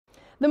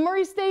The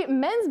Murray State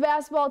men's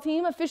basketball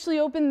team officially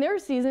opened their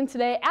season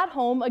today at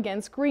home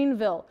against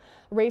Greenville.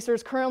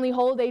 Racers currently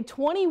hold a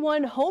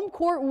 21 home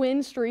court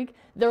win streak,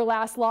 their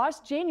last loss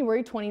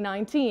January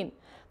 2019.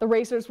 The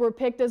Racers were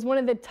picked as one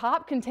of the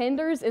top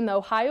contenders in the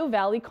Ohio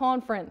Valley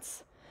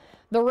Conference.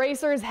 The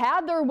Racers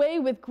had their way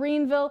with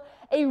Greenville,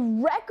 a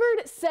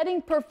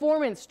record-setting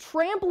performance,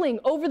 trampling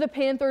over the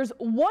Panthers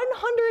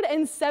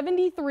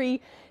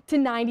 173-95.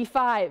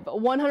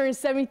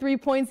 173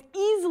 points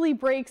easily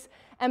breaks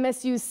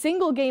MSU's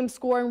single-game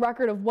scoring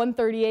record of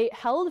 138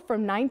 held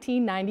from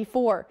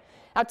 1994.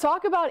 Now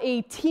talk about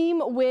a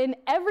team win.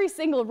 Every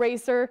single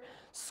Racer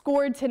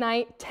scored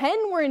tonight.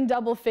 10 were in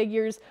double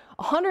figures.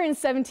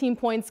 117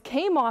 points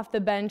came off the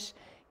bench.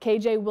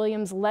 KJ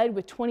Williams led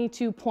with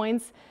 22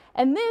 points,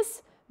 and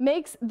this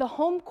makes the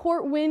home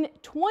court win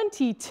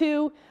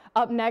 22.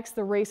 Up next,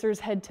 the Racers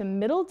head to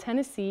Middle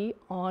Tennessee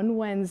on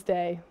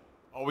Wednesday.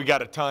 Oh, we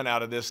got a ton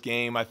out of this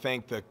game. I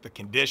think the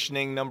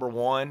conditioning, number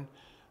one,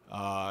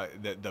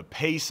 the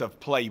pace of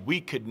play,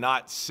 we could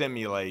not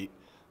simulate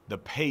the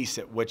pace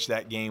at which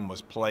that game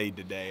was played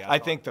today. I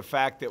think the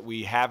fact that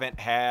we haven't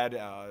had,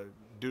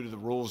 due to the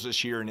rules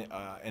this year,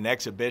 an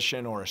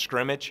exhibition or a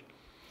scrimmage,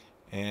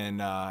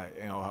 and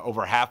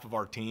over half of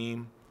our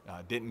team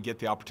didn't get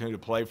the opportunity to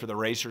play for the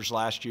Racers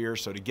last year,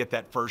 so to get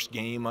that first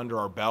game under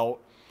our belt,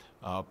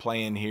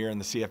 playing here in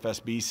the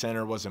CFSB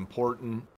Center was important.